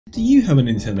Do you have a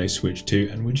Nintendo Switch 2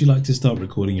 and would you like to start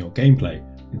recording your gameplay?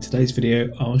 In today's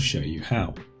video, I'll show you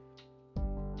how.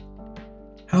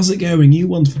 How's it going, you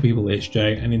wonderful people? It's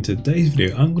Jay, and in today's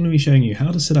video I'm going to be showing you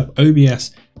how to set up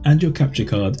OBS and your capture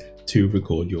card to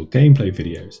record your gameplay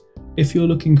videos. If you're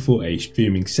looking for a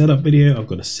streaming setup video, I've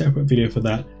got a separate video for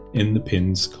that in the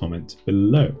pinned comment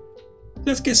below.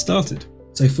 Let's get started.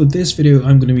 So for this video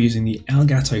I'm going to be using the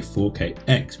ELGATO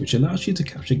 4K-X, which allows you to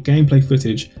capture gameplay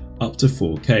footage up to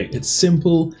 4K. It's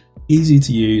simple, easy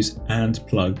to use, and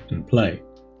plug and play.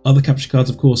 Other capture cards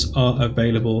of course are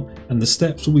available, and the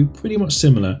steps will be pretty much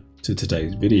similar to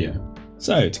today's video.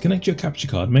 So to connect your capture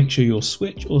card, make sure your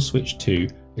Switch or Switch 2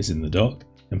 is in the dock,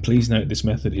 and please note this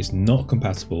method is not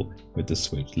compatible with the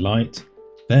Switch Lite.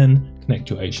 Then connect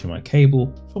your HDMI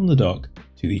cable from the dock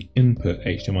to the input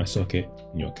HDMI socket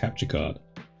in your capture card.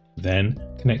 Then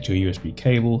connect your USB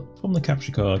cable from the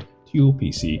capture card to your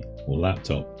PC or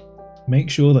laptop. Make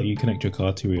sure that you connect your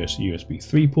card to a USB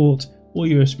 3 port or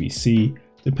USB-C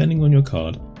depending on your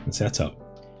card and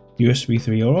setup. USB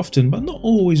 3 are often but not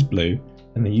always blue,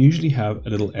 and they usually have a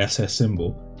little SS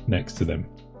symbol next to them.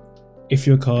 If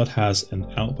your card has an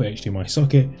output HDMI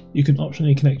socket, you can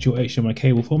optionally connect your HDMI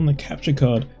cable from the capture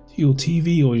card to your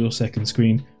TV or your second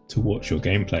screen to watch your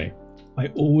gameplay. I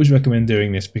always recommend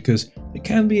doing this because there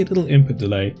can be a little input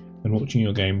delay when watching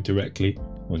your game directly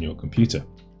on your computer.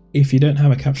 If you don't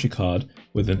have a capture card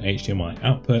with an HDMI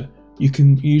output, you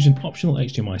can use an optional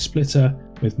HDMI splitter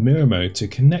with mirror mode to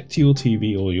connect to your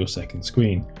TV or your second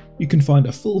screen. You can find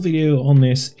a full video on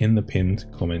this in the pinned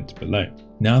comment below.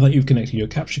 Now that you've connected your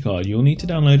capture card, you'll need to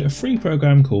download a free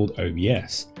program called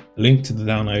OBS. A link to the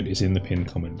download is in the pinned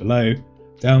comment below.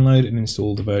 Download and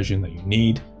install the version that you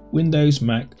need: Windows,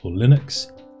 Mac or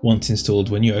Linux. Once installed,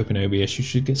 when you open OBS you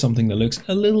should get something that looks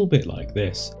a little bit like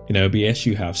this. In OBS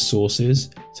you have sources,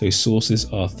 so sources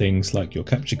are things like your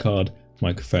capture card,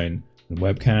 microphone and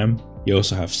webcam. You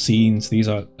also have scenes. These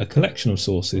are a collection of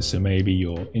sources, so maybe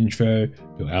your intro,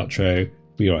 your outro,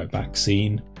 be right back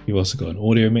scene. You've also got an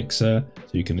audio mixer,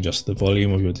 so you can adjust the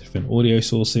volume of your different audio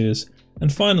sources.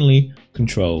 And finally,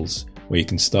 controls, where you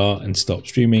can start and stop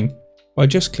streaming by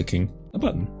just clicking a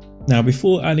button. Now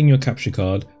before adding your capture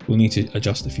card, we'll need to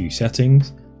adjust a few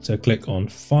settings. So click on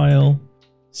File,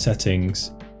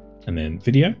 Settings, and then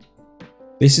Video.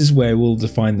 This is where we'll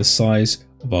define the size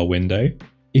of our window.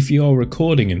 If you are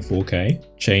recording in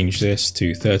 4K, change this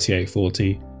to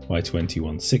 3840 by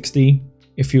 2160.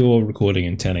 If you're recording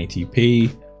in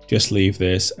 1080p, just leave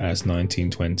this as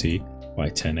 1920 by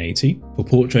 1080. For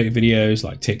portrait videos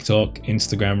like TikTok,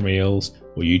 Instagram Reels,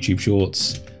 or YouTube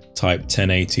Shorts, type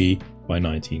 1080 by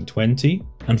 1920.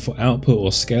 And for output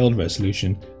or scaled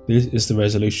resolution, this is the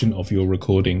resolution of your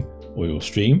recording or your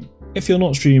stream. If you're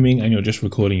not streaming and you're just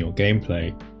recording your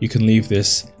gameplay, you can leave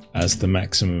this as the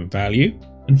maximum value.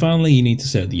 And finally, you need to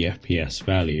set the FPS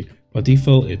value. By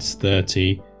default, it's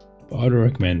 30, but I'd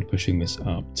recommend pushing this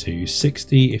up to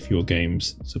 60 if your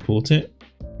games support it.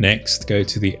 Next, go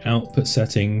to the output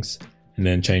settings and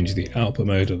then change the output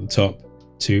mode at the top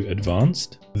to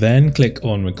advanced. Then click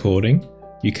on recording.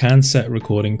 You can set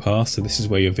recording path, so this is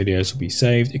where your videos will be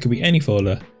saved. It could be any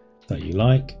folder that you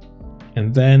like.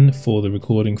 And then for the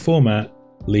recording format,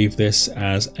 leave this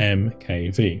as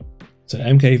MKV. So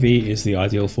MKV is the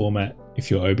ideal format. If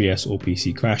your OBS or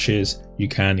PC crashes, you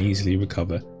can easily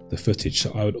recover the footage.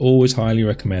 So I would always highly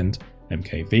recommend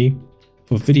MKV.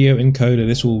 For video encoder,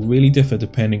 this will really differ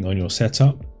depending on your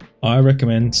setup. I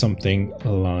recommend something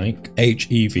like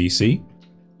HEVC.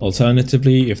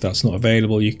 Alternatively, if that's not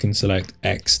available, you can select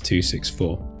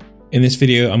X264. In this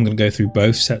video, I'm going to go through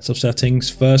both sets of settings.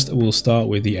 First, we'll start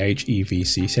with the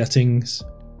HEVC settings.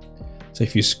 So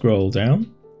if you scroll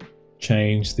down,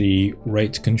 change the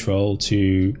rate control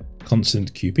to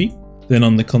constant QP. Then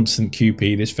on the constant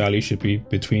QP, this value should be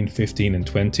between 15 and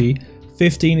 20.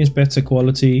 15 is better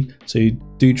quality, so you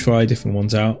do try different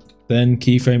ones out. Then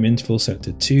keyframe interval set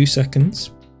to 2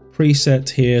 seconds. Preset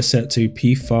here set to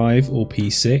P5 or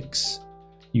P6.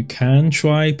 You can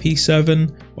try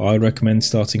P7, but I recommend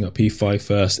starting at P5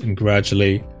 first and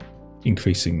gradually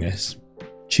increasing this.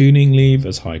 Tuning leave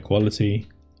as high quality.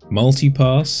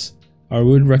 Multipass, I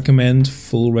would recommend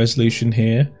full resolution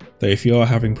here, though if you are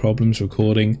having problems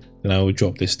recording, then I would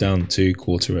drop this down to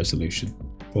quarter resolution.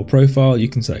 For profile, you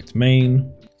can select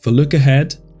main. For look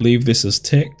ahead, leave this as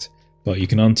ticked, but you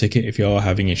can untick it if you are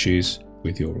having issues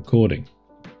with your recording.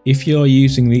 If you are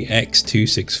using the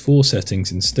X264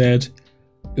 settings instead,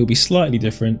 it'll be slightly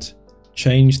different.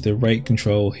 Change the rate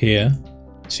control here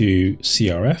to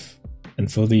CRF,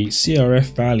 and for the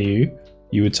CRF value,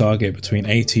 you would target between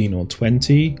 18 or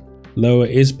 20. Lower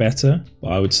is better, but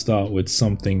I would start with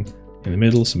something in the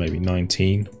middle, so maybe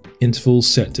 19. Intervals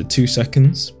set to 2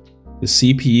 seconds. The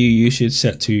CPU usage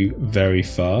set to very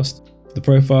fast. For the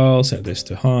profile, set this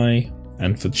to high,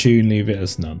 and for tune, leave it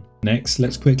as none. Next,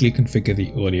 let's quickly configure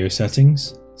the audio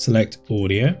settings. Select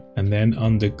audio, and then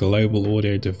under global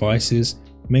audio devices,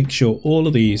 make sure all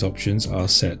of these options are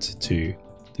set to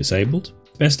disabled.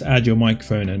 Best to add your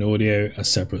microphone and audio as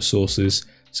separate sources,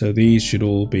 so these should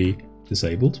all be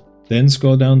disabled. Then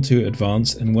scroll down to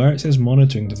advanced, and where it says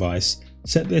monitoring device,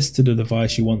 set this to the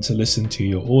device you want to listen to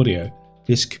your audio.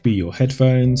 This could be your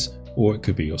headphones, or it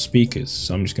could be your speakers.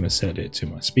 So I'm just going to set it to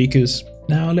my speakers.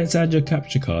 Now let's add your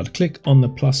capture card. Click on the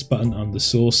plus button under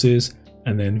sources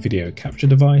and then video capture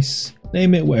device.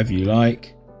 Name it whatever you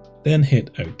like, then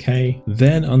hit OK.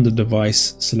 Then under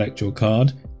device, select your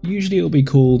card. Usually it will be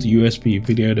called USB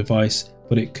video device,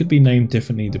 but it could be named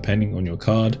differently depending on your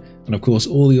card. And of course,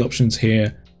 all the options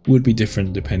here would be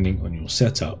different depending on your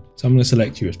setup. So I'm going to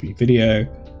select USB video,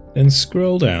 then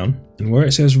scroll down, and where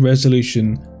it says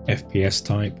resolution FPS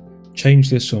type, change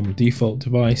this from default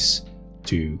device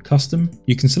to custom.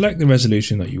 You can select the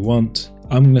resolution that you want.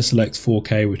 I'm going to select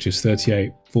 4K, which is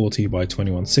 3840 by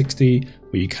 2160,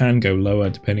 but you can go lower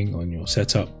depending on your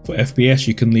setup. For FPS,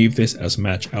 you can leave this as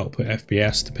match output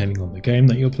FPS depending on the game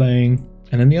that you're playing.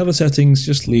 And then the other settings,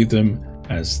 just leave them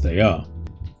as they are.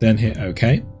 Then hit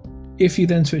OK. If you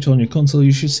then switch on your console,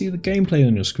 you should see the gameplay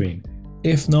on your screen.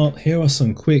 If not, here are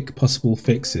some quick possible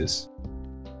fixes.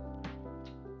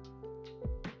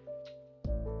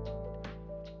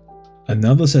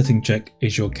 Another setting check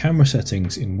is your camera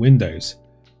settings in Windows.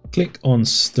 Click on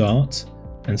Start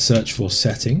and search for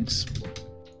Settings.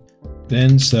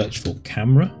 Then search for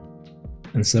Camera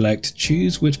and select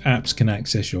Choose which apps can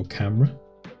access your camera.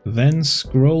 Then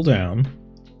scroll down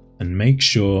and make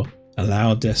sure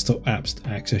Allow desktop apps to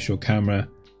access your camera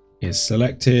is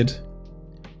selected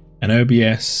and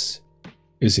OBS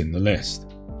is in the list.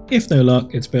 If no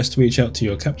luck, it's best to reach out to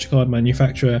your capture card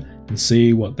manufacturer and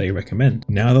see what they recommend.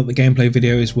 Now that the gameplay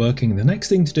video is working, the next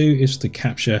thing to do is to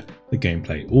capture the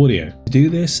gameplay audio. To do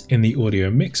this, in the audio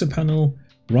mixer panel,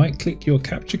 right click your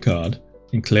capture card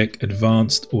and click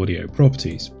Advanced Audio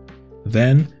Properties.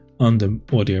 Then under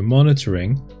Audio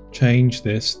Monitoring, change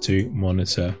this to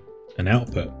Monitor and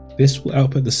Output. This will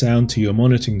output the sound to your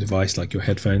monitoring device like your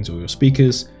headphones or your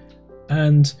speakers,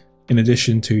 and in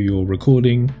addition to your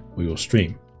recording or your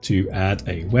stream. To add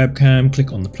a webcam,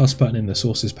 click on the plus button in the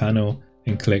sources panel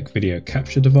and click Video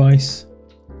Capture Device.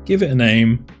 Give it a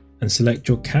name and select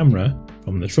your camera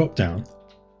from the drop down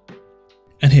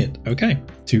and hit OK.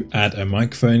 To add a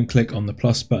microphone, click on the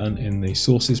plus button in the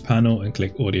sources panel and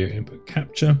click Audio Input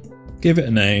Capture. Give it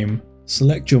a name,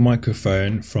 select your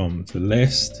microphone from the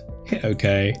list, hit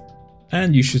OK,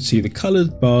 and you should see the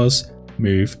colored bars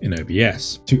move in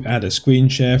OBS. To add a screen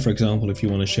share, for example, if you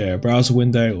want to share a browser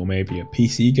window or maybe a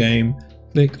PC game,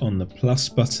 click on the plus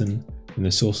button in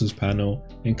the sources panel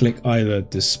and click either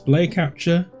display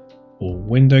capture or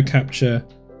window capture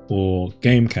or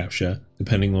game capture,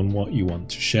 depending on what you want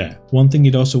to share. One thing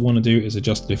you'd also want to do is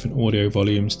adjust the different audio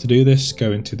volumes. To do this,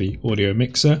 go into the audio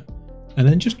mixer and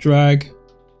then just drag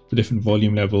the different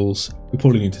volume levels. We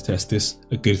probably need to test this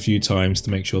a good few times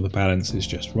to make sure the balance is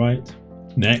just right.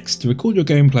 Next, to record your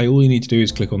gameplay, all you need to do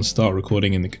is click on Start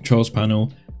Recording in the controls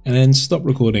panel and then stop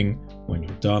recording when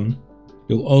you're done.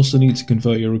 You'll also need to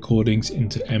convert your recordings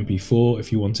into MP4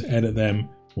 if you want to edit them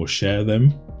or share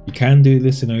them. You can do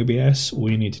this in OBS.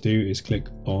 All you need to do is click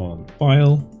on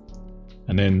File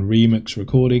and then Remix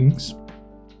Recordings.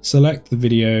 Select the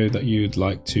video that you'd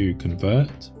like to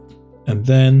convert and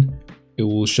then it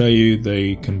will show you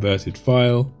the converted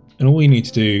file, and all you need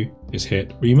to do is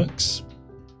hit Remix.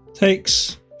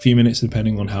 Takes a few minutes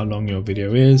depending on how long your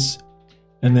video is,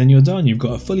 and then you're done. You've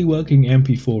got a fully working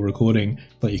MP4 recording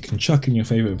that you can chuck in your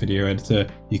favorite video editor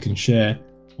you can share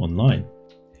online.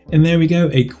 And there we go,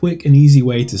 a quick and easy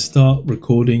way to start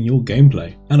recording your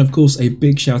gameplay. And of course, a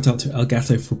big shout out to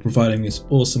ELGATO for providing this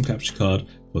awesome capture card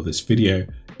for this video.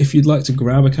 If you'd like to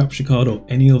grab a capture card or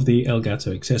any of the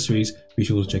ELGATO accessories, be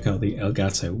sure to check out the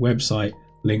ELGATO website.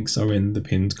 Links are in the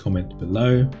pinned comment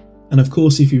below. And of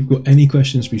course, if you've got any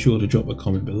questions, be sure to drop a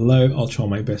comment below. I'll try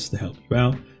my best to help you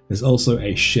out. There's also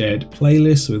a shared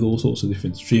playlist with all sorts of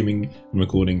different streaming and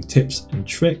recording tips and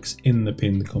tricks in the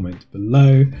pinned comment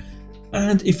below.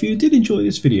 And if you did enjoy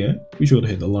this video, be sure to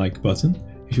hit the like button.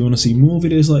 If you want to see more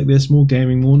videos like this, more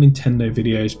gaming, more Nintendo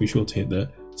videos, be sure to hit the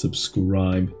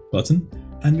subscribe button.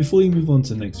 And before you move on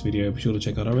to the next video, be sure to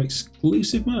check out our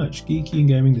exclusive merch. Geeky and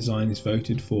Gaming Design is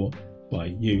voted for by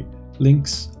you.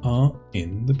 Links are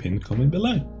in the pinned comment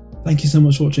below. Thank you so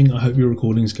much for watching. I hope your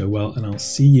recordings go well, and I'll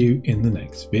see you in the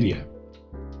next video.